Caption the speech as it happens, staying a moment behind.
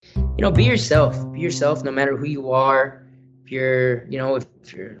be yourself. Be yourself no matter who you are. If you're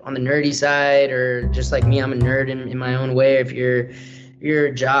on the nerdy side or just like me, I'm a nerd in my own way. If you're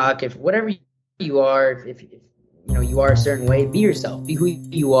a jock, if whatever you are, if you are a certain way, be yourself. Be who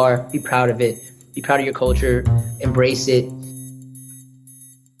you are. Be proud of it. Be proud of your culture. Embrace it.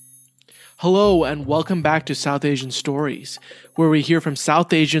 Hello and welcome back to South Asian Stories, where we hear from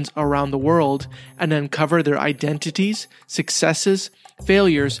South Asians around the world and uncover their identities, successes,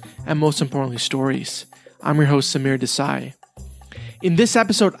 failures, and most importantly, stories. I'm your host, Samir Desai. In this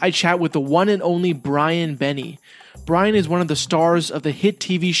episode, I chat with the one and only Brian Benny. Brian is one of the stars of the hit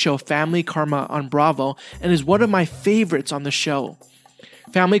TV show Family Karma on Bravo and is one of my favorites on the show.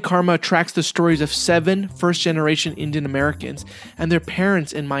 Family Karma tracks the stories of 7 first-generation Indian Americans and their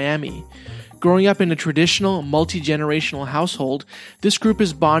parents in Miami. Growing up in a traditional, multi-generational household, this group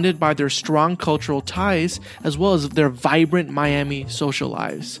is bonded by their strong cultural ties as well as their vibrant Miami social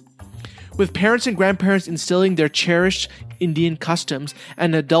lives. With parents and grandparents instilling their cherished Indian customs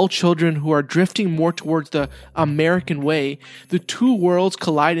and adult children who are drifting more towards the American way, the two worlds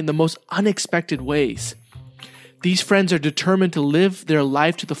collide in the most unexpected ways. These friends are determined to live their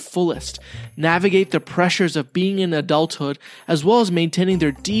life to the fullest, navigate the pressures of being in adulthood, as well as maintaining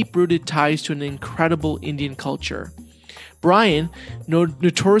their deep-rooted ties to an incredible Indian culture. Brian,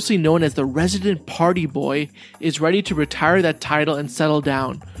 notoriously known as the resident party boy, is ready to retire that title and settle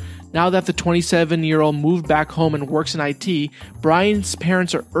down. Now that the 27-year-old moved back home and works in IT, Brian's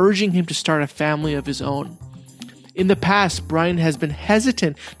parents are urging him to start a family of his own. In the past, Brian has been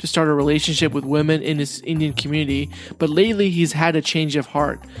hesitant to start a relationship with women in his Indian community, but lately he's had a change of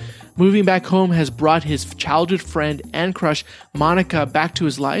heart. Moving back home has brought his childhood friend and crush, Monica, back to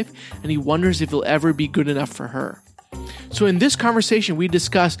his life, and he wonders if he'll ever be good enough for her. So in this conversation, we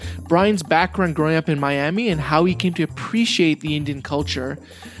discuss Brian's background growing up in Miami and how he came to appreciate the Indian culture,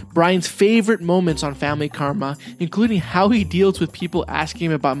 Brian's favorite moments on Family Karma, including how he deals with people asking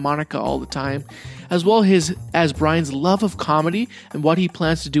him about Monica all the time, as well as Brian's love of comedy and what he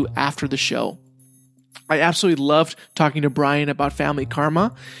plans to do after the show. I absolutely loved talking to Brian about Family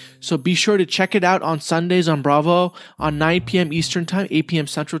Karma, so be sure to check it out on Sundays on Bravo on 9 p.m. Eastern Time, 8 p.m.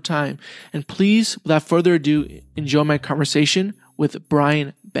 Central Time. And please, without further ado, enjoy my conversation with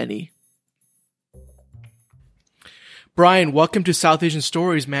Brian Benny. Brian, welcome to South Asian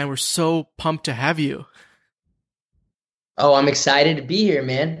Stories, man. We're so pumped to have you. Oh, I'm excited to be here,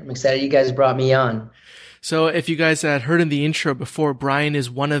 man. I'm excited you guys brought me on. So if you guys had heard in the intro before, Brian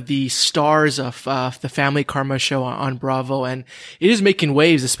is one of the stars of the Family Karma show on Bravo, and it is making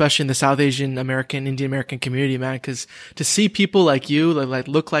waves, especially in the South Asian American, Indian American community, man, because to see people like you, like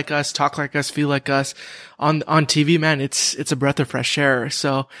look like us, talk like us, feel like us on TV, man, it's a breath of fresh air.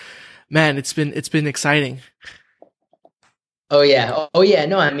 So, man, it's been exciting. Oh yeah. Oh yeah.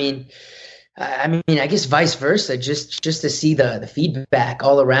 No, I guess vice versa. Just to see the feedback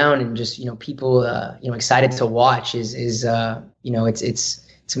all around and just people excited to watch is it's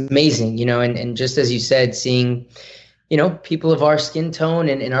amazing. And just as you said, seeing people of our skin tone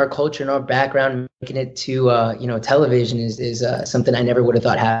and our culture and our background making it to television is something I never would have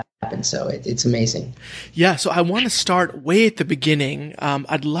thought happened. So it's amazing. Yeah. So I want to start way at the beginning.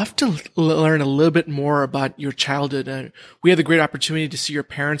 I'd love to learn a little bit more about your childhood. We had the great opportunity to see your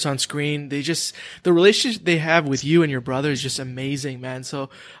parents on screen. The relationship they have with you and your brother is just amazing, man. So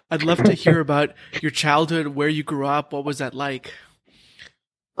I'd love to hear about your childhood, where you grew up. What was that like?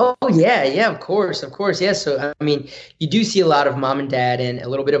 Oh yeah, of course, yeah. So you do see a lot of mom and dad and a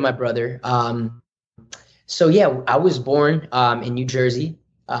little bit of my brother. So yeah, I was born in New Jersey,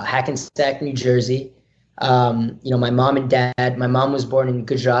 Hackensack, New Jersey. My mom and dad. My mom was born in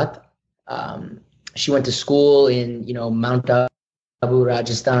Gujarat. She went to school in Mount Abu,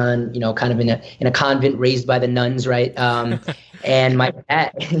 Rajasthan. Kind of in a convent raised by the nuns, right? And my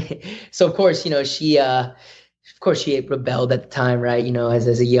dad. So of course, she rebelled at the time, right?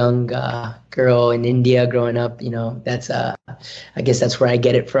 As a young girl in India growing up, that's I guess that's where I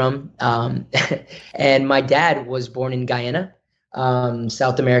get it from. And my dad was born in Guyana,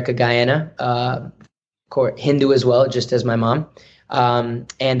 South America, Guyana, Hindu as well, just as my mom.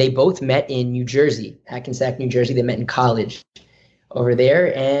 And they both met in New Jersey, Hackensack, New Jersey. They met in college over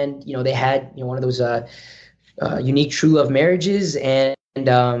there, and they had one of those unique true love marriages, and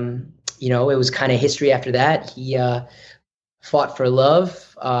it was kind of history after that. He fought for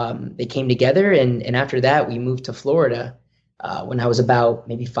love. They came together, and after that, we moved to Florida when I was about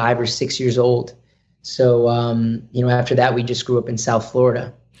maybe 5 or 6 years old. So, after that, we just grew up in South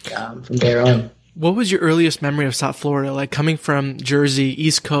Florida from there on. What was your earliest memory of South Florida? Like coming from Jersey,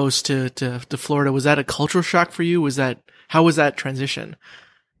 East Coast to Florida, was that a cultural shock for you? How was that transition?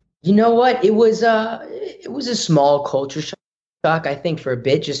 You know what? It was a small culture shock, I think, for a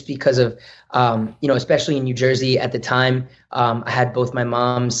bit, just because of especially in New Jersey at the time. I had both my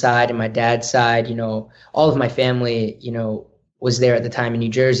mom's side and my dad's side. All of my family, was there at the time in New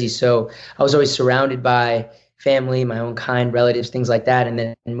Jersey, so I was always surrounded by family, my own kind, relatives, things like that. And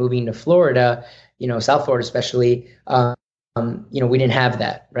then moving to Florida, South Florida especially, we didn't have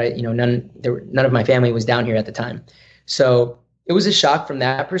that, right? None of my family was down here at the time, so it was a shock from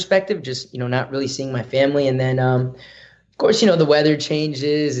that perspective, just, not really seeing my family. And then, of course, the weather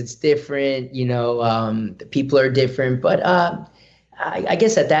changes, it's different, the people are different, but I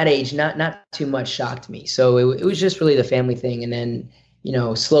guess at that age, not too much shocked me. So it was just really the family thing. And then,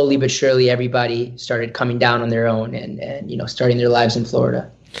 slowly but surely, everybody started coming down on their own and starting their lives in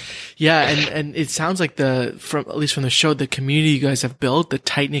Florida. Yeah, and it sounds like from at least from the show, the community you guys have built, the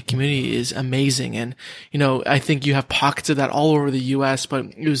tight-knit community is amazing. And, I think you have pockets of that all over the US, but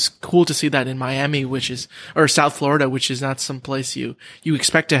it was cool to see that in Miami, or South Florida, which is not some place you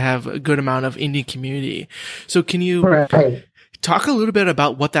expect to have a good amount of Indian community. So can you talk a little bit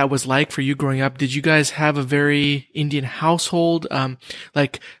about what that was like for you growing up? Did you guys have a very Indian household?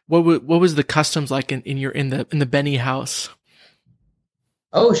 Like what was the customs like in the Benny house?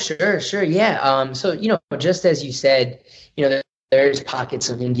 Oh, sure. Yeah. So, just as you said, there's pockets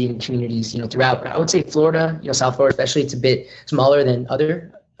of Indian communities, throughout, but I would say Florida, South Florida, especially, it's a bit smaller than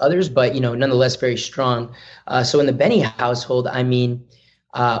others, but, nonetheless very strong. So in the Benny household, my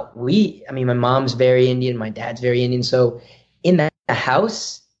mom's very Indian, my dad's very Indian. So in that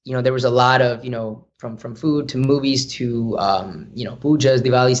house, there was a lot of, from food to movies to, pujas,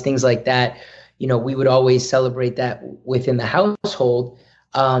 Diwalis, things like that. We would always celebrate that within the household.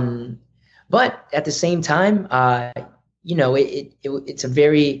 But at the same time, it's a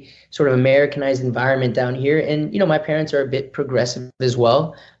very sort of Americanized environment down here. And, my parents are a bit progressive as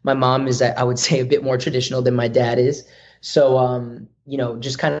well. My mom is, I would say, a bit more traditional than my dad is. So,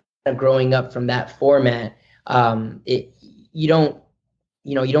 just kind of growing up from that format, you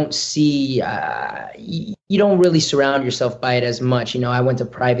don't see, you don't really surround yourself by it as much. I went to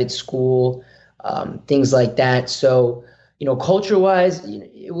private school, things like that. So, culture-wise,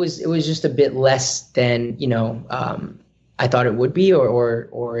 it was just a bit less than, I thought it would be,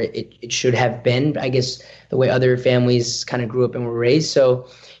 or it should have been, I guess, the way other families kind of grew up and were raised. So,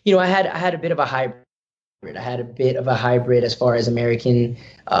 I had a bit of a hybrid. I had a bit of a hybrid as far as American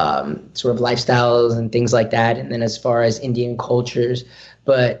sort of lifestyles and things like that, and then as far as Indian cultures.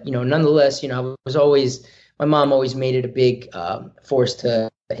 But, nonetheless, my mom always made it a big force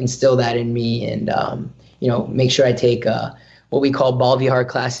to instill that in me, and make sure I take what we call Bal Vihar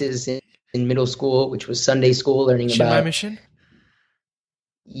classes in middle school, which was Sunday school, learning Chinmay about Mission.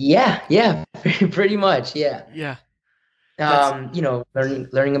 Yeah, pretty much, yeah. Yeah.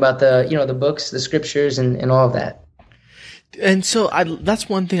 Learning about the books, the scriptures, and all of that. And so that's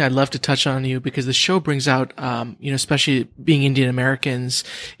one thing I'd love to touch on you, because the show brings out, especially being Indian Americans,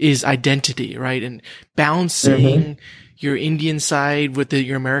 is identity, right? And balancing your Indian side with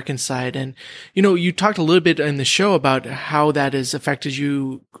your American side. And, you talked a little bit in the show about how that has affected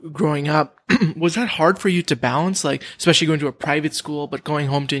you growing up. Was that hard for you to balance, like, especially going to a private school, but going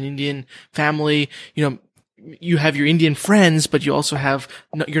home to an Indian family? You have your Indian friends, but you also have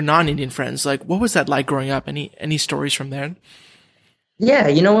your non-Indian friends. Like, what was that like growing up? Any stories from there? Yeah,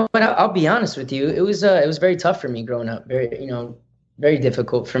 you know what? I'll be honest with you. It was very tough for me growing up. Very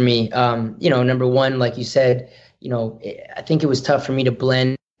difficult for me. Number one, like you said, I think it was tough for me to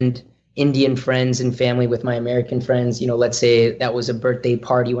blend Indian friends and family with my American friends. Let's say that was a birthday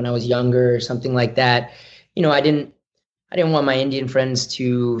party when I was younger or something like that. I didn't want my Indian friends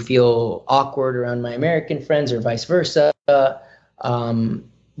to feel awkward around my American friends, or vice versa,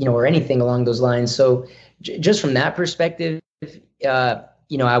 or anything along those lines. So just from that perspective,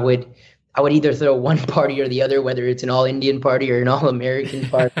 I would either throw one party or the other, whether it's an all Indian party or an all American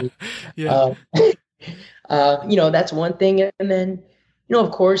party. Yeah. That's one thing. And then,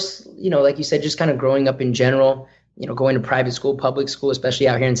 of course, like you said, just kind of growing up in general, going to private school, public school, especially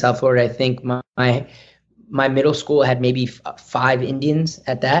out here in South Florida. I think my middle school had maybe 5 Indians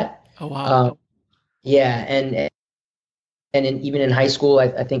at that. Oh, wow. Yeah. Even in high school,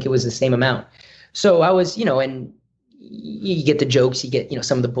 I think it was the same amount. So I was, and you get the jokes, you get,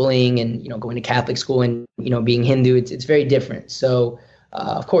 some of the bullying, and, going to Catholic school and, being Hindu, it's very different. So,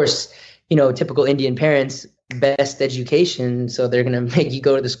 of course, typical Indian parents, best education. So they're going to make you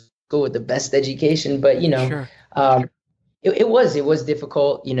go to the school with the best education. But, Sure. It was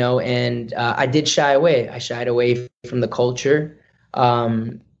difficult, and I did shy away. I shied away from the culture,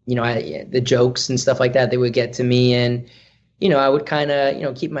 the jokes and stuff like that. They would get to me, and I would kind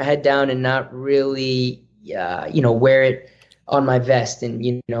of, keep my head down and not really, wear it on my vest and,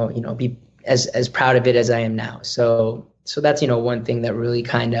 be as proud of it as I am now. So that's, one thing that really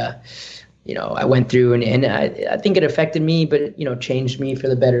kind of, I went through and I think it affected me, but changed me for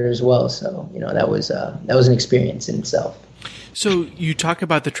the better as well. So, that was an experience in itself. So you talk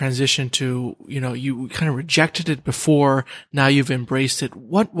about the transition to, you kind of rejected it before, now you've embraced it.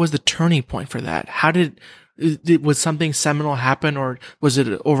 What was the turning point for that? Was something seminal happen, or was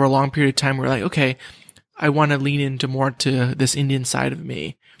it over a long period of time where like, okay, I want to lean into more to this Indian side of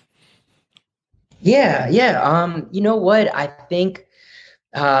me? Yeah. You know what? I think,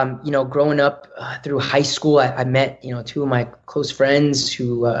 growing up through high school, I met, two of my close friends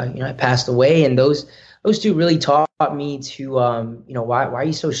who, had passed away, and those two really taught me to, why are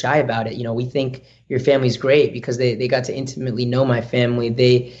you so shy about it? We think your family's great because they got to intimately know my family.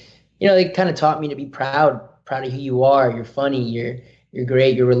 They kind of taught me to be proud of who you are. You're funny. You're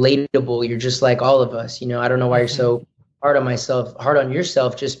great. You're relatable. You're just like all of us. I don't know why you're so hard on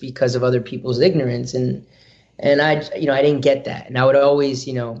yourself just because of other people's ignorance. And I didn't get that. And I would always,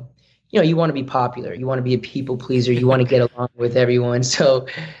 you want to be popular. You want to be a people pleaser. You want to get along with everyone. So,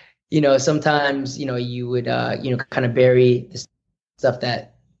 sometimes, you would, kind of bury the stuff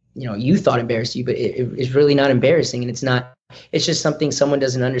that, you thought embarrassed you, but it's really not embarrassing. And it's just something someone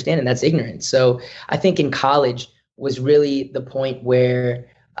doesn't understand, and that's ignorance. So I think in college was really the point where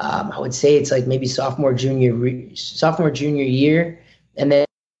I would say it's like maybe sophomore, junior year. And then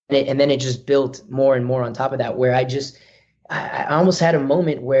it just built more and more on top of that, where I almost had a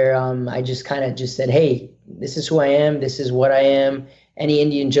moment where I just kind of just said, hey, this is who I am. This is what I am. Any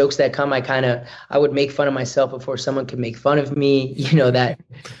Indian jokes that come, I would make fun of myself before someone could make fun of me. That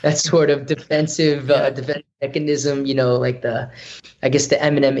sort of defensive mechanism, like the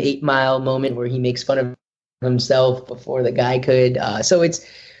Eminem 8 Mile moment where he makes fun of himself before the guy could. So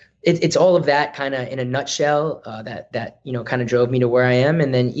it's all of that kind of in a nutshell, that kind of drove me to where I am.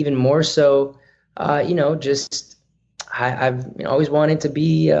 And then even more so, just I've always wanted to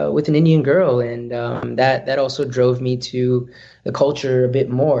be with an Indian girl, and that also drove me to the culture a bit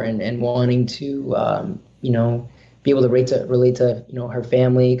more, and wanting to be able to relate to her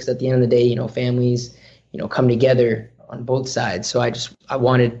family, because at the end of the day, families come together on both sides. So I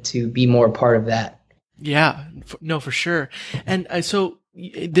wanted to be more a part of that. Yeah, no, for sure. And so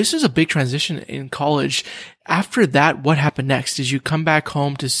this is a big transition in college. After that, what happened next? Did you come back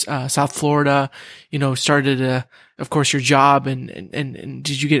home to South Florida? Started of course, your job, and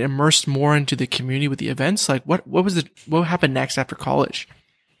did you get immersed more into the community with the events? Like, what happened next after college?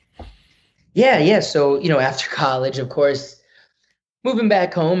 Yeah. So after college, of course, moving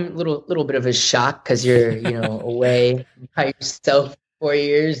back home, little bit of a shock, because you're away by yourself for 4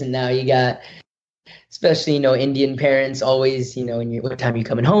 years, and now you got, especially, Indian parents always, what time are you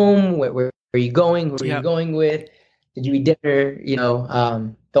coming home? Where are you going? Who are you going with? Did you eat dinner?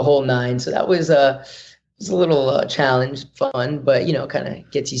 The whole nine. So that was a little challenge, fun, but, kind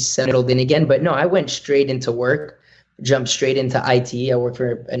of gets you settled in again. But no, I went straight into work, jumped straight into IT. I work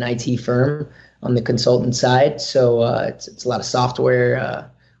for an IT firm on the consultant side. So it's a lot of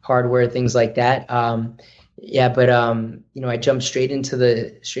software, hardware, things like that. But I jumped straight into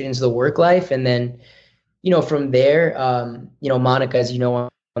the work life. And then, from there, Monica, as you know,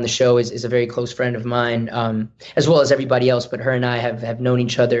 on the show is a very close friend of mine, as well as everybody else. But her and I have known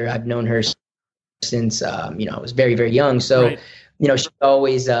each other. I've known her since, I was very, very young. So, right. She'd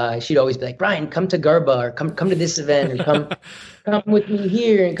always be like, Brian, come to Garba, or come to this event, or come with me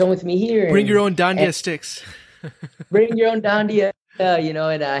here, and come with me here. Bring your own dandiya sticks. Bring your own dandiya.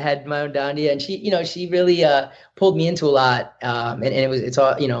 And I had my own dandiya, and she really pulled me into a lot. And it's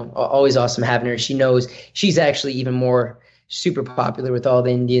all, always awesome having her. She knows she's actually even more super popular with all the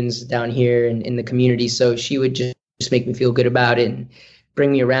Indians down here and in the community. So she would just make me feel good about it and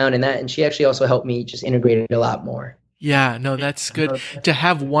bring me around, and she actually also helped me just integrate it a lot more. Yeah, no, that's good. To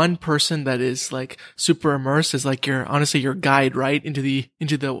have one person that is like super immersed is like your guide, right? Into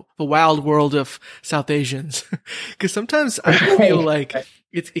the wild world of South Asians. Cause sometimes I feel like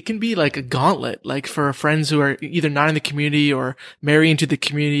it can be like a gauntlet, like for friends who are either not in the community or marry into the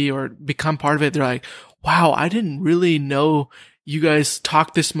community or become part of it. They're like, wow, I didn't really know you guys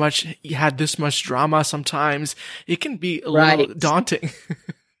talk this much. You had this much drama. Sometimes it can be a little daunting.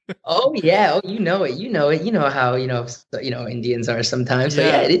 Oh yeah. Oh, you know it. You know how, Indians are sometimes. So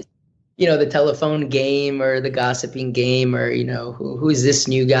yeah, it's, the telephone game or the gossiping game, or, who is this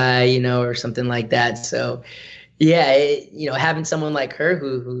new guy, or something like that. So yeah, having someone like her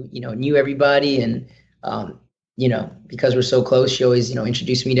who knew everybody and, because we're so close, she always,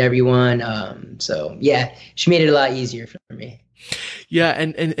 introduced me to everyone. So yeah, she made it a lot easier for me. Yeah,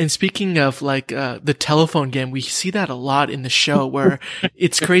 and speaking of like the telephone game, we see that a lot in the show where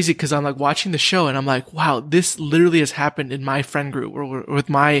it's crazy because I'm like watching the show and I'm like, wow, this literally has happened in my friend group or with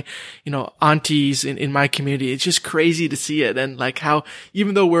my, aunties in my community. It's just crazy to see it, and like how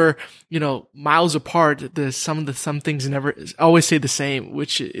even though we're miles apart, some things never always stay the same,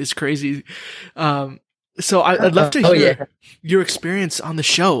 which is crazy. So I'd love to hear your experience on the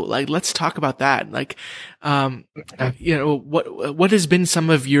show. Like, let's talk about that. Like, what has been some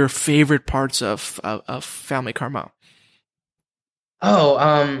of your favorite parts of Family Karma? Oh,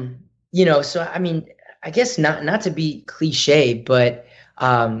 so I mean, I guess not to be cliche, but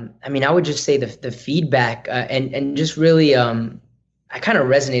I mean, I would just say the feedback and just really I kind of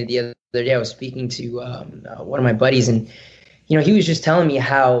resonated the other day. I was speaking to one of my buddies, and he was just telling me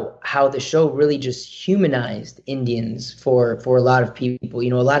how the show really just humanized Indians for a lot of people.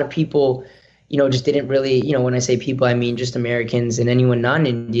 A lot of people, just didn't really, when I say people, I mean just Americans and anyone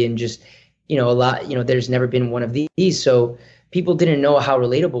non-Indian, just, a lot, there's never been one of these. So people didn't know how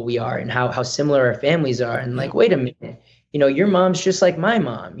relatable we are and how similar our families are. And like, wait a minute, your mom's just like my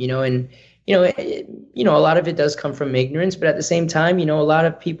mom, and, a lot of it does come from ignorance, but at the same time, a lot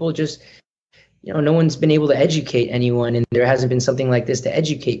of people just, no one's been able to educate anyone, and there hasn't been something like this to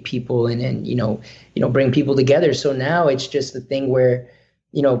educate people and bring people together. So now it's just the thing where,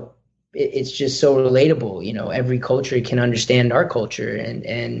 it's just so relatable. Every culture can understand our culture, and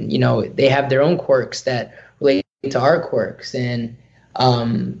they have their own quirks that relate to our quirks, and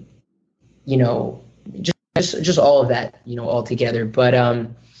just all of that, all together. But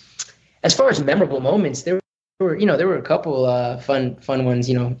as far as memorable moments, there were a couple fun ones,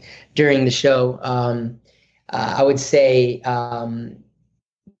 during the show. I would say,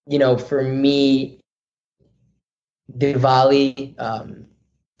 for me, Diwali,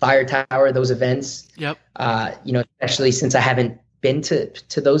 Fire Tower, those events. Yep. Especially since I haven't been to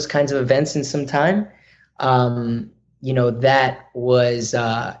those kinds of events in some time. That was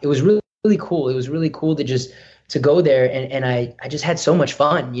it was really, really cool. It was really cool to go there, and I just had so much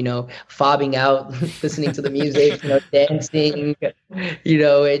fun, fobbing out, listening to the music, dancing, and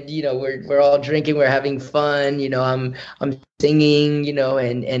we're all drinking, we're having fun, I'm singing,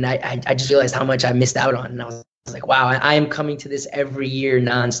 and I just realized how much I missed out on, and I was like, wow, I am coming to this every year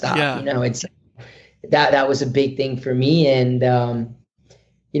nonstop. Yeah. It's that was a big thing for me, and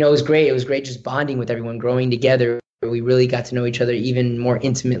it was great. It was great just bonding with everyone, growing together. We really got to know each other even more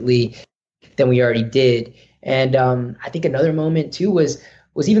intimately than we already did. And I think another moment too was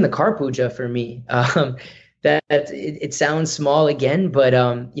even the car puja for me. That it sounds small again, but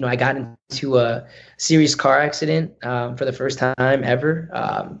I got into a serious car accident for the first time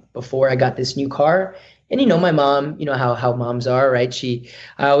ever before I got this new car. And my mom, how moms are, right?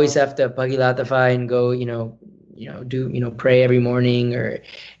 I always have to pagilatafy and go, do pray every morning,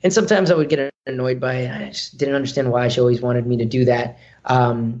 and sometimes I would get annoyed by it. I just didn't understand why she always wanted me to do that.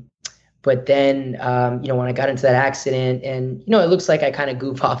 But then, when I got into that accident, and, it looks like I kind of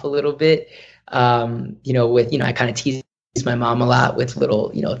goof off a little bit, I kind of tease my mom a lot with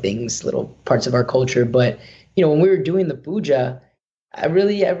little, things, little parts of our culture. But, when we were doing the puja, I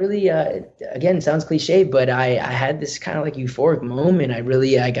really, again, it sounds cliche, but I had this kind of like euphoric moment. I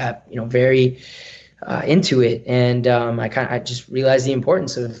got, very into it. And I just realized the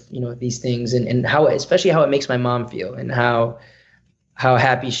importance of, these things and especially how it makes my mom feel, and how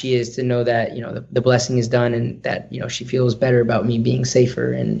happy she is to know that, the blessing is done, and that, she feels better about me being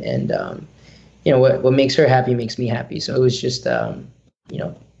safer, and what makes her happy makes me happy. So it was just,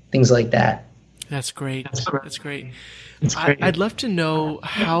 things like that. That's great. That's great. I'd love to know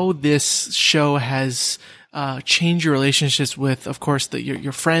how this show has change your relationships with, of course,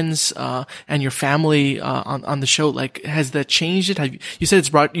 your friends and your family on the show. Like, has that changed it? You said it's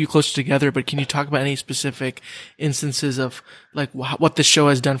brought you closer together, but can you talk about any specific instances of like what the show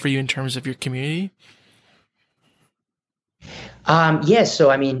has done for you in terms of your community? Yes. So,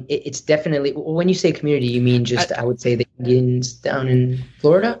 I mean, it's definitely, when you say community, you mean just, I would say the Indians down in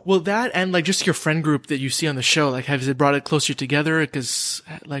Florida? Well, that, and like just your friend group that you see on the show, like, has it brought it closer together? Because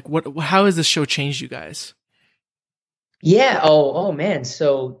like, how has this show changed you guys? Yeah. Oh man.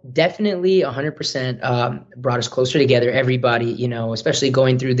 So definitely 100% brought us closer together. Everybody, especially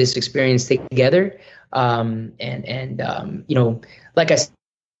going through this experience together. Like I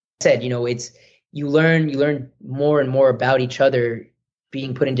said, it's, you learn more and more about each other,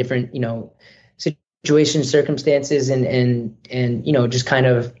 being put in different, situations, circumstances, and just kind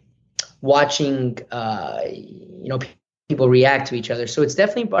of watching, people react to each other. So it's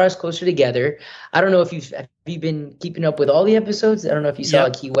definitely brought us closer together. I don't know if have you been keeping up with all the episodes? I don't know if you saw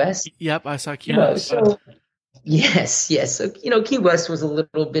Yep. Key West. Yep, I saw Key West. So yes, yes. So Key West was a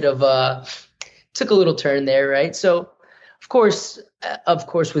little bit of took a little turn there, right? So of course,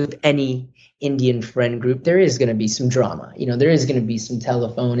 with any Indian friend group, there is going to be some drama. There is going to be some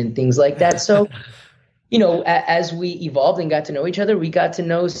telephone and things like that. So as we evolved and got to know each other, we got to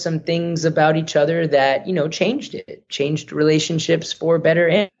know some things about each other that, changed relationships for better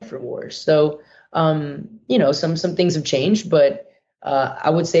and for worse. So, some things have changed, but I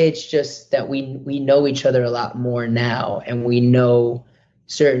would say it's just that we know each other a lot more now, and we know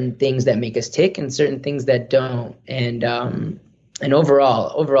certain things that make us tick and certain things that don't. And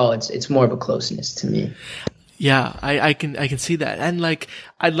overall, it's more of a closeness to me. Yeah, I can see that. And like,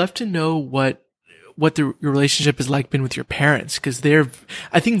 I'd love to know what your relationship has like been with your parents, because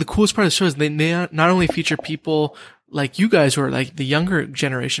I think the coolest part of the show is they not only feature people like you guys who are like the younger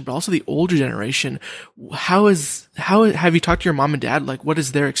generation, but also the older generation. How have you talked to your mom and dad? Like, what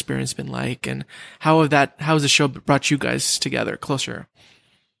has their experience been like, and how has the show brought you guys together closer?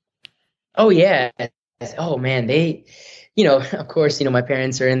 Oh yeah. Oh man, they, of course, my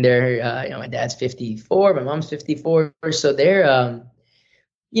parents are in their, my dad's 54, my mom's 54, so this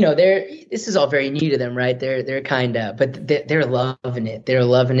is all very new to them, right? They're kind of, but they're loving it. They're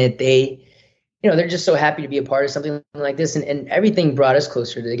loving it. They're just so happy to be a part of something like this, and everything brought us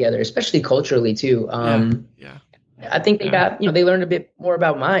closer together, especially culturally too. Yeah. I think they got, they learned a bit more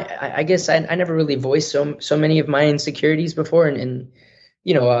about I guess I never really voiced so many of my insecurities before, and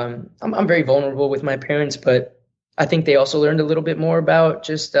I'm very vulnerable with my parents, but I think they also learned a little bit more about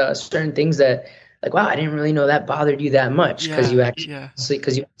just certain things that, like, wow, I didn't really know that bothered you that much, because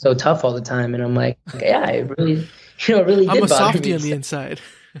you're so tough all the time. And I'm like, yeah, it really, really did bother me. I'm a softie on the inside.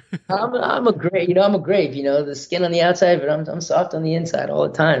 I'm a grape, I'm a grape, the skin on the outside, but I'm soft on the inside all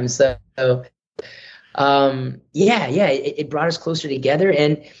the time. So, it brought us closer together,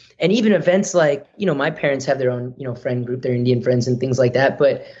 and even events like, my parents have their own, friend group, their Indian friends and things like that.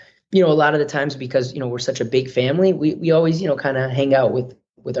 But, a lot of the times, because, we're such a big family, we always, kind of hang out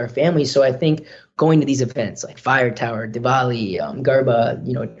with our family. So I think going to these events like Fire Tower, Diwali,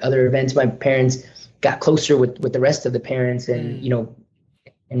 Garba, other events, my parents got closer with the rest of the parents, and,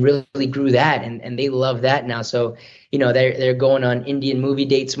 and really grew that, and they love that now. So, they're going on Indian movie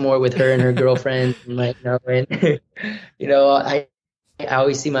dates more with her and her girlfriend. And like, I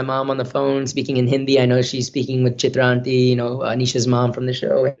always see my mom on the phone speaking in Hindi. I know she's speaking with Chitranti, Anisha's mom from the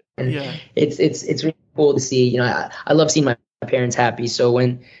show. And it's really cool to see. I love seeing my parents happy. So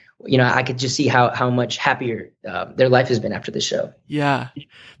when, I could just see how much happier their life has been after the show. Yeah,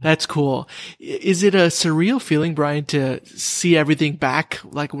 that's cool. Is it a surreal feeling, Brian, to see everything back,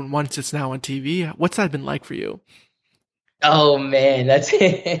 like once it's now on TV? What's that been like for you? Oh man, that's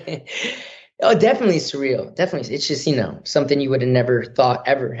oh, definitely surreal. Definitely, it's just something you would have never thought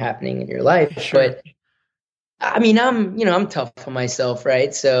ever happening in your life. Sure. But I mean, I'm tough on myself,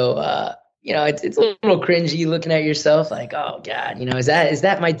 right? So it's a little cringy looking at yourself, like, oh God, is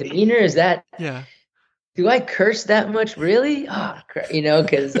that my demeanor? Is that do I curse that much? Really? Oh,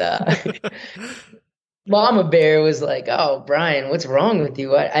 because Mama Bear was like, "Oh, Brian, what's wrong with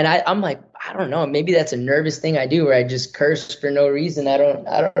you?" And I'm like, I don't know. Maybe that's a nervous thing I do, where I just curse for no reason. I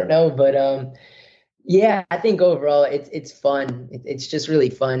don't know, but I think overall it's fun. It's just really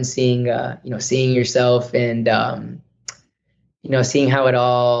fun seeing seeing yourself, and seeing how it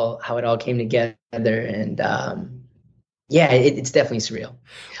all came together, and it's definitely surreal.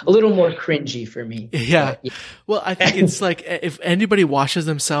 A little more cringy for me. Yeah. But, Well, I think it's like, if anybody watches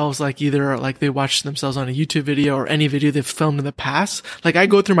themselves, like either like they watch themselves on a YouTube video or any video they've filmed in the past, like I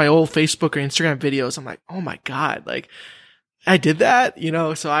go through my old Facebook or Instagram videos, I'm like, oh my God, like I did that,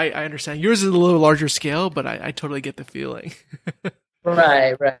 so I understand. Yours is a little larger scale, but I totally get the feeling.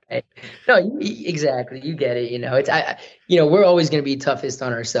 Right. No, exactly. You get it. We're always going to be toughest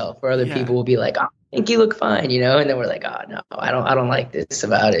on ourselves, where other people will be like, oh, I think you look fine, and then we're like, oh no, I don't like this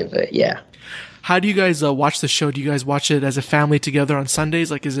about it. But yeah. How do you guys watch the show? Do you guys watch it as a family together on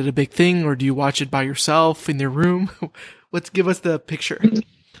Sundays? Like, is it a big thing, or do you watch it by yourself in your room? Give us the picture.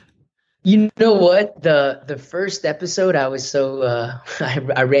 You know what? The first episode, I was so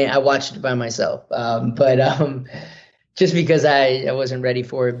I watched it by myself, but just because I wasn't ready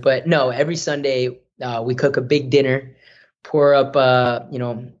for it. But no, every Sunday we cook a big dinner, pour up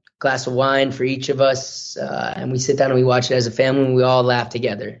glass of wine for each of us, and we sit down and we watch it as a family, and we all laugh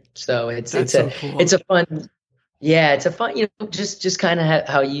together. So it's a fun. Yeah, it's a fun, just kind of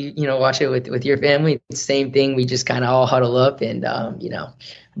how you watch it with your family. It's the same thing. We just kind of all huddle up and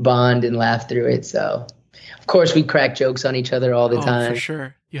bond and laugh through it. So Of course, we crack jokes on each other all the Oh, for time.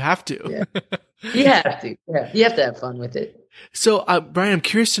 sure. You have to. Yeah, you have to. Yeah, you have to have fun with it. So, Brian, I'm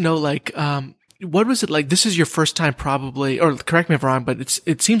curious to know, like, what was it like? This is your first time probably, or correct me if I'm wrong, but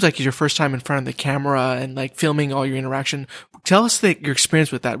it seems like it's your first time in front of the camera and like filming all your interaction. Tell us your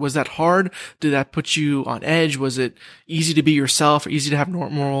experience with that. Was that hard? Did that put you on edge? Was it easy to be yourself or easy to have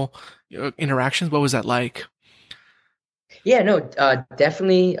normal interactions? What was that like? Yeah, no,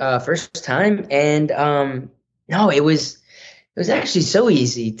 definitely first time, and no, it was actually so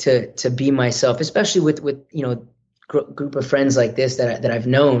easy to be myself, especially with group of friends like this that I've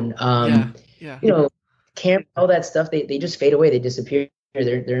known. Yeah. Yeah. Camp, all that stuff, they just fade away, they disappear.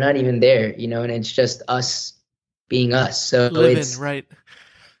 They're not even there, and it's just us being us. So Living, right.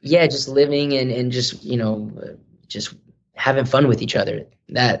 yeah, just living and just just having fun with each other.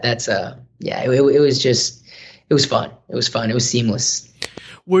 That's yeah, it was just it was fun. It was fun. It was seamless.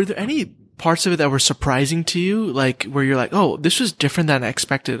 Were there any parts of it that were surprising to you, like where you're like, oh, this was different than I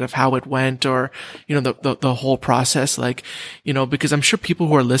expected of how it went, or the whole process, like, because I'm sure people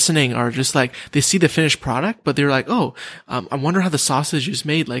who are listening are just like, they see the finished product, but they're like, oh, I wonder how the sausage is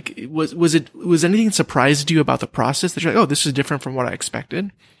made. Like, was anything surprised you about the process that you're like, oh, this is different from what I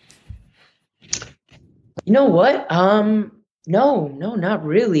expected? You know what? No, not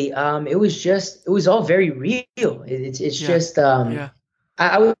really. It was all very real. It's Yeah. just Yeah.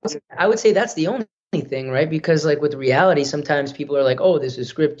 I would say that's the only thing, right? Because like with reality, sometimes people are like, oh, this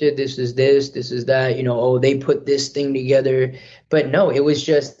is scripted, this is that, oh, they put this thing together. But no, it was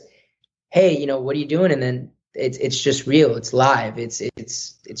just, hey, what are you doing? And then it's just real. It's live.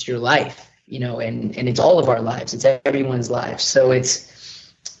 It's your life, and it's all of our lives. It's everyone's life. So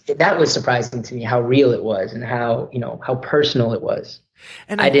that was surprising to me how real it was and how personal it was.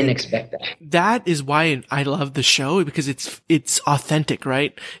 And I didn't expect that. That is why I love the show, because it's authentic,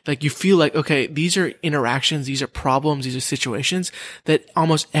 right? Like you feel like, okay, these are interactions, these are problems, these are situations that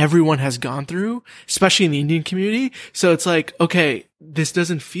almost everyone has gone through, especially in the Indian community. So it's like, okay, this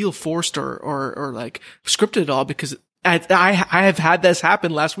doesn't feel forced or like scripted at all, because I have had this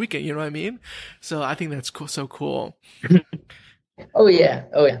happen last weekend. You know what I mean? So I think that's cool. So cool. Oh yeah,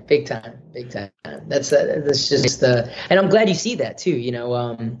 big time, big time. That's just and I'm glad you see that too.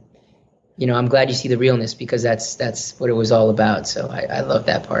 I'm glad you see the realness, because that's what it was all about. So I love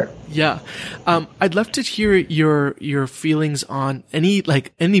that part. Yeah. I'd love to hear your feelings on any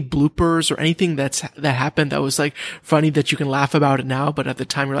bloopers or anything that happened that was like funny that you can laugh about it now, but at the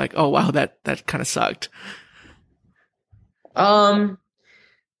time you're like, oh wow, that kind of sucked. Well,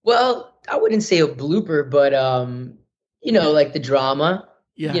 I wouldn't say a blooper, but like the drama.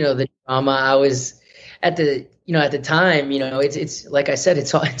 Yeah. The drama. I was at the time, it's like I said,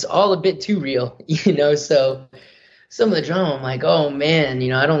 it's all a bit too real, So some of the drama, I'm like, oh man,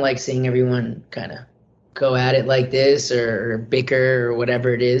 I don't like seeing everyone kind of go at it like this or bicker or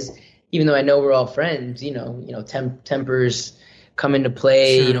whatever it is. Even though I know we're all friends, tempers come into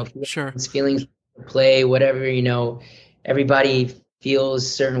play, Sure. feelings play, whatever, everybody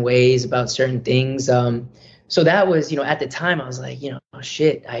feels certain ways about certain things. So that was, at the time I was like, oh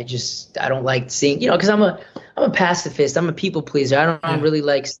shit, I don't like seeing, because I'm a pacifist. I'm a people pleaser. I don't really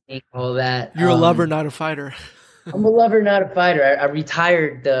like seeing all that. You're a lover, not a fighter. I'm a lover, not a fighter. I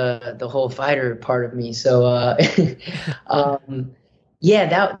retired the whole fighter part of me. So,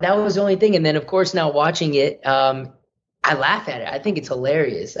 yeah, that was the only thing. And then of course now watching it, I laugh at it. I think it's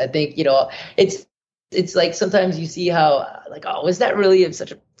hilarious. I think, it's like sometimes you see how like, oh, was that really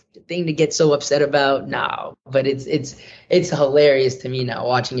such a thing to get so upset about? No, but it's hilarious to me now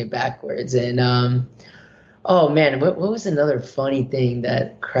watching it backwards. And oh man, what was another funny thing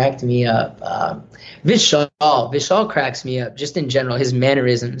that cracked me up? Vishal cracks me up just in general. His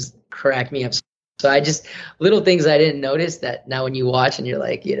mannerisms crack me up. So little things I didn't notice that now when you watch and you're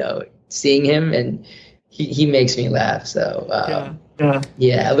like, seeing him, and he makes me laugh. So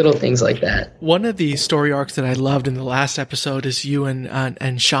yeah, little things like that. One of the story arcs that I loved in the last episode is you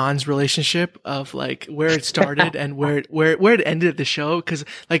and Sean's relationship, of like where it started and where it ended at the show. Cause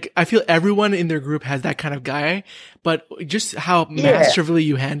like I feel everyone in their group has that kind of guy, but just how masterfully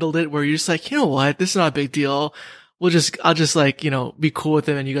you handled it, where you're just like, you know what, this is not a big deal. I'll just like, be cool with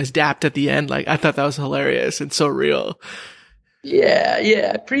him, and you guys dapped at the end. Like I thought that was hilarious and so real. Yeah,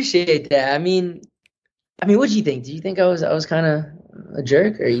 appreciate that. I mean, what do you think? Do you think I was kind of a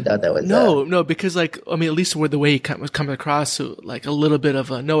jerk, or you thought that was no, because like, I mean, at least with the way he was coming across, so like a little bit of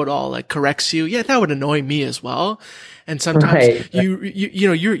a know-it-all, like corrects you. Yeah, that would annoy me as well. And sometimes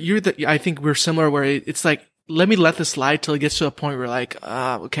I think we're similar, where it's like, let this slide till it gets to a point where like,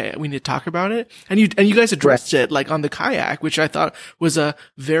 okay, we need to talk about it. And you guys addressed it like on the kayak, which I thought was a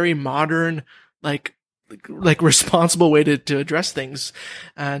very modern, like, like responsible way to address things.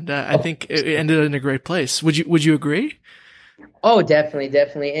 And, I think it ended in a great place. Would you agree? Oh, definitely,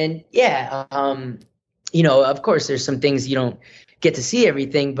 definitely. And yeah, of course there's some things you don't get to see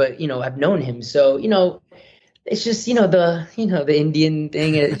everything, but I've known him. So, it's just, the Indian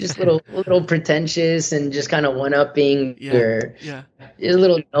thing is just little pretentious and just kind of one-upping or a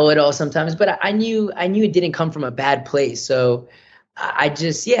little know-it-all sometimes. But I knew it didn't come from a bad place. So I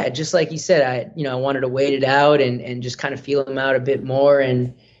just, just like you said, I wanted to wait it out and just kind of feel him out a bit more.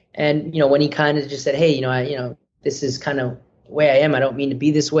 And when he kind of just said, hey, this is kind of the way I am. I don't mean to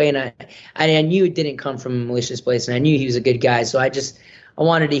be this way. And I knew it didn't come from a malicious place, and I knew he was a good guy. So I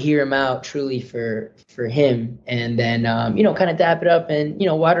wanted to hear him out truly for him, and then kind of dap it up and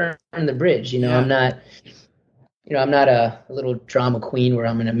water on the bridge. I'm not a little drama queen where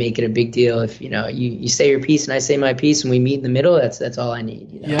I'm going to make it a big deal. If you say your piece and I say my piece and we meet in the middle, that's all I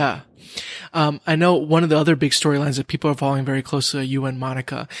need. Yeah. I know one of the other big storylines that people are following very closely are you and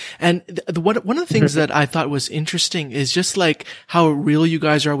Monica. And one of the things that I thought was interesting is just like how real you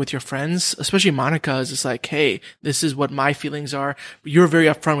guys are with your friends, especially Monica is just like, hey, this is what my feelings are. You're very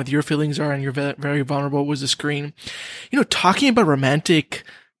upfront with your feelings are, and you're very vulnerable with the screen. Talking about romantic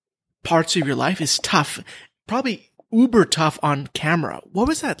parts of your life is tough, probably uber tough on camera. What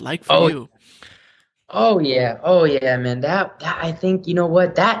was that like for you? Oh yeah, man. That I think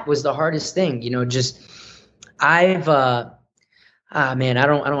that was the hardest thing. Just I've man, I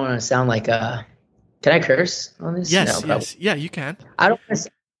don't want to sound like can I curse on this? Yes, yes, yeah, you can. I don't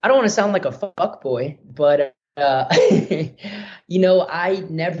want to sound like a fuck boy, but I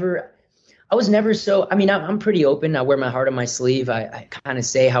was never so. I mean, I'm pretty open. I wear my heart on my sleeve. I kind of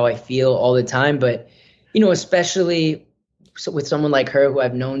say how I feel all the time, but especially with someone like her who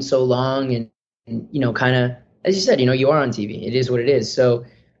I've known so long and kind of, as you said, you are on TV. It is what it is. So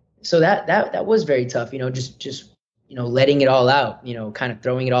that was very tough, just letting it all out, kind of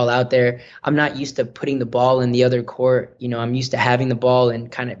throwing it all out there. I'm not used to putting the ball in the other court. I'm used to having the ball and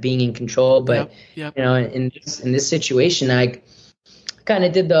kind of being in control. But, yep. In this situation, I kind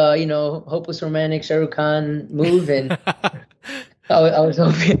of did the, hopeless romantic Shah Rukh Khan move, and I was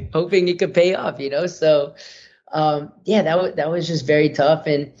hoping it could pay off, So, that was just very tough.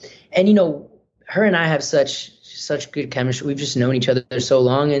 And her and I have such good chemistry. We've just known each other so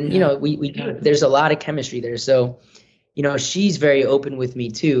long, and there's a lot of chemistry there. So, she's very open with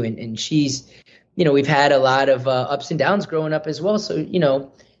me too, and she's, we've had a lot of ups and downs growing up as well. So,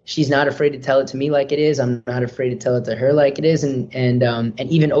 she's not afraid to tell it to me like it is. I'm not afraid to tell it to her like it is, and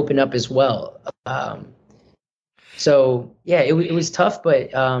even open up as well. So yeah, it was tough,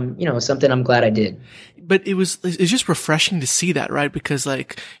 but something I'm glad I did. But it's just refreshing to see that, right? Because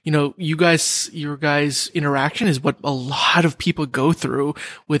your guys' interaction is what a lot of people go through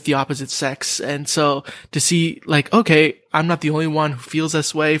with the opposite sex. And so to see okay, I'm not the only one who feels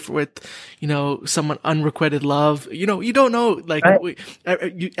this way with, someone unrequited love, you don't know,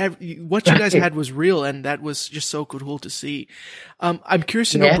 what you guys had was real. And that was just so cool to see. I'm curious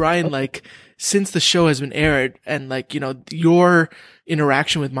to know, Brian, since the show has been aired and your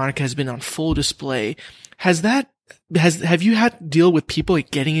interaction with Monica has been on full display, have you had to deal with people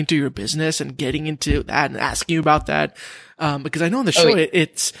getting into your business and getting into that and asking you about that? Because I know on the show,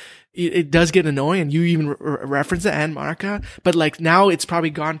 it does get annoying, and you even reference it, and Monica, but now it's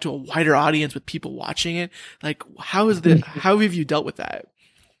probably gone to a wider audience with people watching it. How have you dealt with that?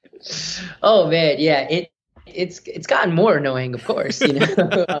 Oh man. Yeah. It's gotten more annoying, of course,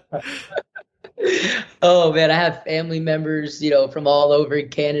 Oh man, I have family members, from all over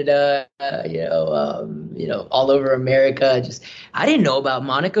Canada, all over America. I didn't know about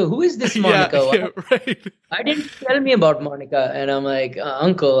Monica. Who is this Monica? Yeah, right. I didn't tell me about Monica, and I'm like,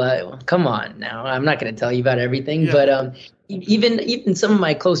 Uncle, come on now. I'm not going to tell you about everything, but even some of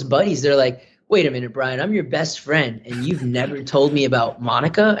my close buddies, they're like, wait a minute, Brian, I'm your best friend, and you've never told me about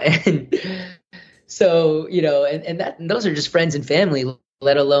Monica, and so and those are just friends and family,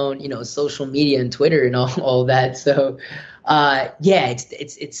 let alone, social media and Twitter and all that. So,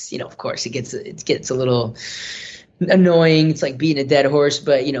 it's of course it gets a little annoying. It's like beating a dead horse,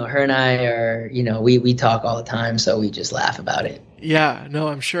 but her and I are, we talk all the time, so we just laugh about it. Yeah, no,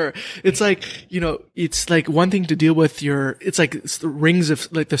 I'm sure. It's it's one thing to deal with it's the rings of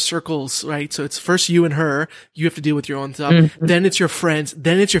the circles, right? So it's first you and her, you have to deal with your own stuff. Mm-hmm. Then it's your friends,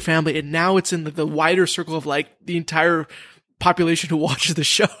 then it's your family. And now it's in the wider circle of the entire population who watches the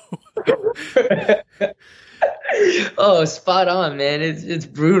show. Oh, spot on, man. It's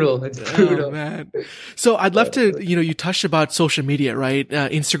brutal. It's brutal. Oh, man. So I'd love to, you touched about social media, right?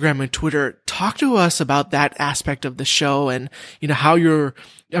 Instagram and Twitter. Talk to us about that aspect of the show and, how you're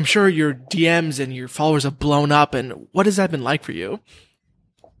I'm sure your DMs and your followers have blown up. And what has that been like for you?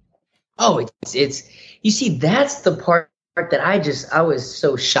 Oh, it's you see, that's the part that I was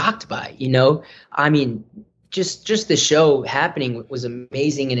so shocked by, you know? I mean, just the show happening was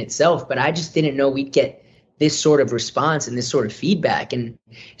amazing in itself, but I just didn't know we'd get this sort of response and this sort of feedback. And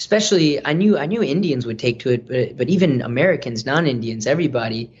especially I knew Indians would take to it, but even Americans, non-Indians,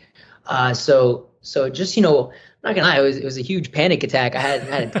 everybody. So just, you know, I'm not gonna lie, it was a huge panic attack. I had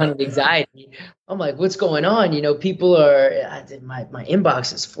a ton of anxiety. I'm like, what's going on? You know, people are my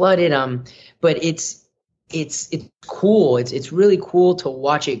inbox is flooded. But it's cool. It's really cool to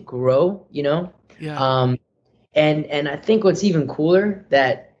watch it grow, you know? Yeah. And I think what's even cooler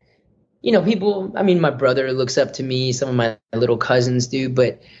that, you know, people, I mean, my brother looks up to me, some of my little cousins do,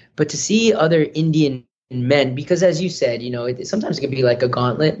 but to see other Indian men, because as you said, you know, sometimes it can be like a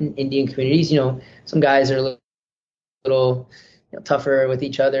gauntlet in Indian communities. You know, some guys are a little you know, tougher with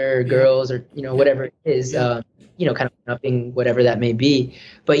each other, or girls, or, you know, whatever it is, you know, kind of upping whatever that may be.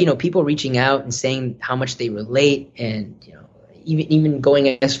 But, you know, people reaching out and saying how much they relate, and, you know, even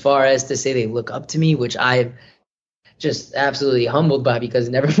going as far as to say they look up to me, which I've just absolutely humbled by, because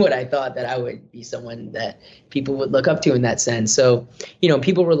never would I thought that I would be someone that people would look up to in that sense. So, you know,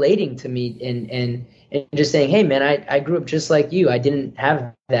 people relating to me and just saying, hey man, I grew up just like you. I didn't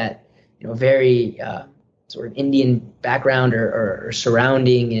have that, you know, very sort of Indian background or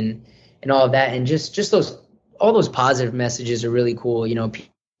surrounding and all of that. And just all those positive messages are really cool. You know,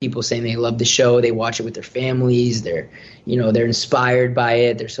 people saying they love the show, they watch it with their families, they're inspired by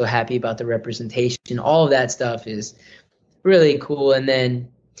it, they're so happy about the representation. All of that stuff is really cool. And then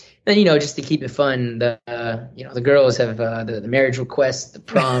you know, just to keep it fun, the girls have the marriage request, the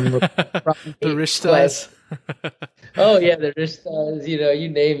prom the rishtas. Oh yeah, the rishtas. You know, you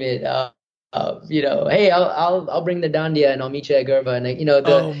name it. You know, hey, I'll bring the dandiya and I'll meet you at Garba. And you know,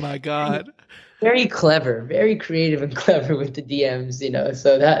 oh my God. Very clever, very creative and clever with the DMs, you know,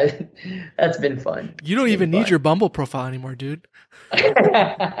 so that's been fun. You don't even need your Bumble profile anymore, dude.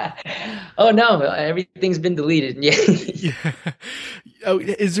 Oh no, everything's been deleted. Yeah. Oh,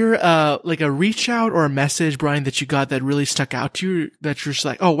 is there like a reach out or a message, Brian, that you got that really stuck out to you, that you're just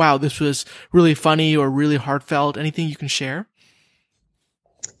like, oh wow, this was really funny or really heartfelt? Anything you can share?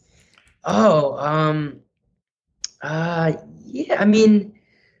 Oh, yeah, I mean,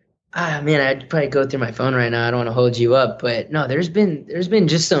 man, I'd probably go through my phone right now. I don't want to hold you up, but no, there's been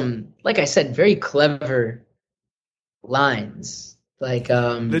just some, like I said, very clever lines. Like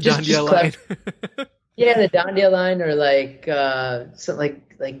the Dandiya line. Yeah, the Dandiya line, or like something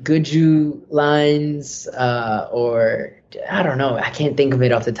like Guju lines, or I don't know. I can't think of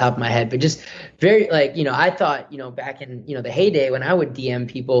it off the top of my head, but just very, like, you know, I thought, you know, back in, you know, the heyday when I would DM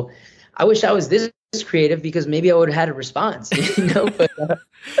people, I wish I was this creative, because maybe I would have had a response, you know. But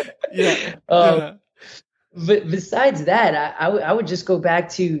yeah. But besides that, I would just go back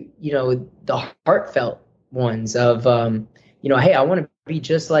to, you know, the heartfelt ones of, you know, hey, I want to be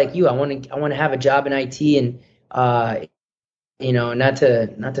just like you. I want to have a job in IT, and you know, not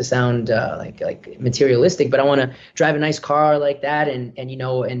to sound like materialistic, but I want to drive a nice car like that, and you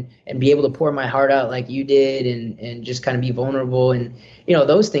know, and be able to pour my heart out like you did, and just kind of be vulnerable, and you know,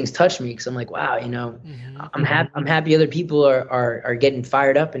 those things touch me, because I'm like, wow, you know, I'm happy other people are getting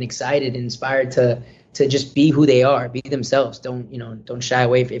fired up and excited and inspired to just be who they are, be themselves. Don't shy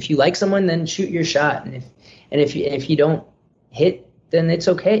away. If you like someone, then shoot your shot, and if you don't hit, then it's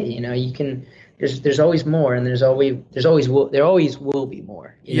okay. You know, you can. There's always more, and there always will be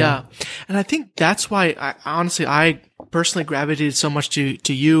more. You know? And I think that's why I personally gravitated so much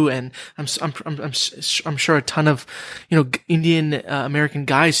to you, and I'm sure a ton of, you know, Indian American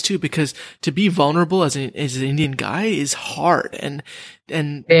guys too, because to be vulnerable as an Indian guy is hard, and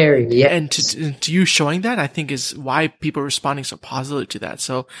very, yeah. And to you showing that, I think, is why people are responding so positively to that.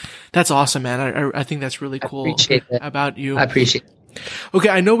 So that's awesome, man. I think that's really cool about you. I appreciate it. Okay,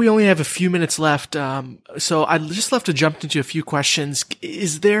 I know we only have a few minutes left, so I'd just love to jump into a few questions.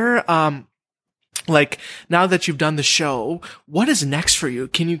 Is there, like, now that you've done the show, what is next for you?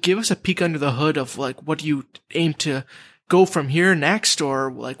 Can you give us a peek under the hood of, like, what do you aim to go from here next,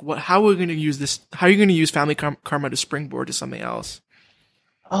 or like, how are we going to use this? How are you going to use Family Karma to springboard to something else?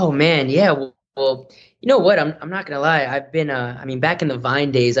 Oh man, yeah. Well, you know what? I'm not gonna lie. I've been, I mean, back in the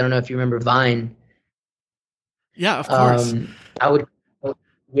Vine days. I don't know if you remember Vine. Yeah, of course.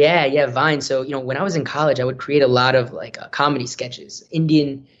 Yeah, Vine. So, you know, when I was in college, I would create a lot of like comedy sketches,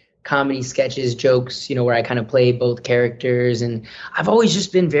 Indian comedy sketches, jokes, you know, where I kind of play both characters. And I've always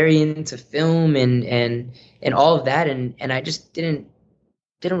just been very into film and all of that. And I just didn't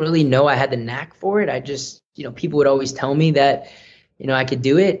really know I had the knack for it. I just, you know, people would always tell me that, I could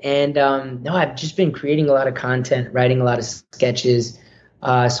do it. And no, I've just been creating a lot of content, writing a lot of sketches.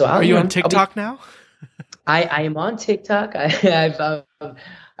 So Are you on TikTok now? I am on TikTok. I've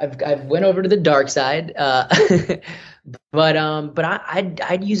went over to the dark side, but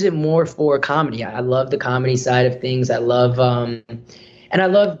I'd use it more for comedy. I love the comedy side of things. I love and I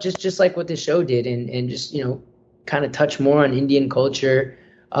love just like what this show did, and just kind of touch more on Indian culture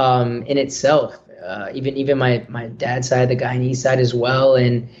in itself. Even my dad's side, the Guyanese side as well,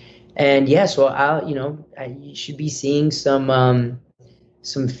 and yeah. So you should be seeing some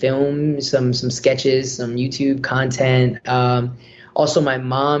film, some sketches, some YouTube content. Also, my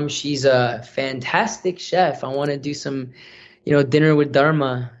mom, she's a fantastic chef. I want to do some, dinner with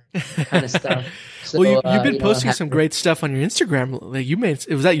Dharma kind of stuff. So, well, you've been posting some great stuff on your Instagram. Like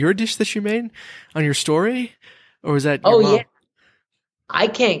was that your dish that you made on your story, or was that your mom? Yeah. I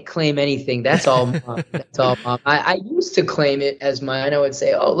can't claim anything. That's all mom. That's all mom. I used to claim it as mine. I would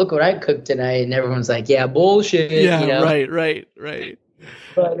say, "Oh, look what I cooked tonight," and everyone's like, "Yeah, bullshit." Yeah, right.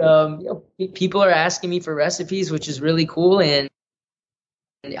 But people are asking me for recipes, which is really cool, and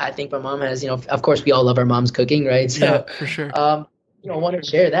I think my mom has, of course, we all love our mom's cooking, right? So, yeah, for sure. I want to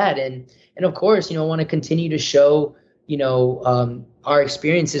share that, and of course, want to continue to show, our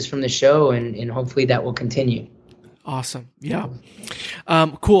experiences from the show, and hopefully that will continue. Awesome. Yeah.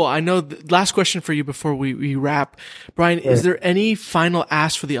 Cool. I know last question for you before we wrap. Brian, is there any final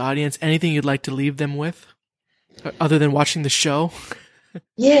ask for the audience? Anything you'd like to leave them with other than watching the show?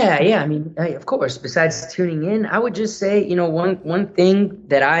 Yeah. I mean, of course, besides tuning in, I would just say, one thing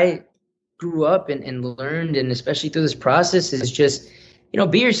that I grew up and learned, and especially through this process, is just,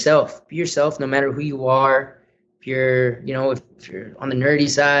 be yourself. Be yourself no matter who you are. If you're, if you're on the nerdy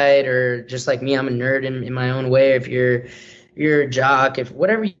side, or just like me, I'm a nerd in my own way. If you're a jock, if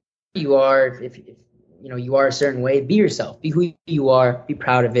whatever you are, if you are a certain way, be yourself. Be who you are. Be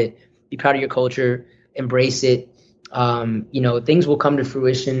proud of it. Be proud of your culture. Embrace it. Things will come to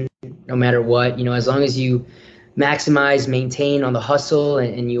fruition no matter what. As long as you maximize, maintain on the hustle,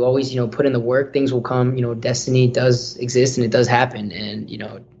 and you always, put in the work, things will come. Destiny does exist, and it does happen. And,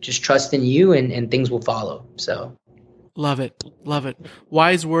 just trust in you, and things will follow. So. Love it.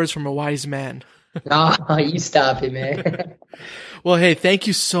 Wise words from a wise man. Oh, you stop it, man. Well, hey, thank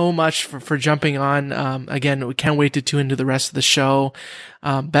you so much for jumping on. Again, we can't wait to tune into the rest of the show.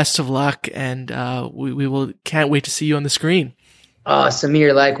 Best of luck, and we can't wait to see you on the screen. Oh,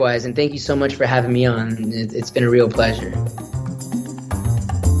 Samir, likewise, and thank you so much for having me on. It's been a real pleasure.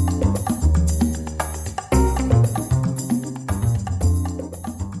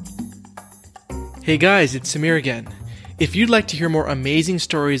 Hey guys, it's Samir again. If you'd like to hear more amazing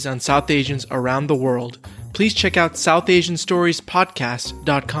stories on South Asians around the world, please check out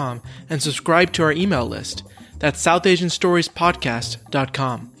SouthAsianStoriesPodcast.com and subscribe to our email list. That's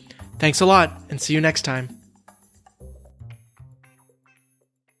SouthAsianStoriesPodcast.com. Thanks a lot, and see you next time.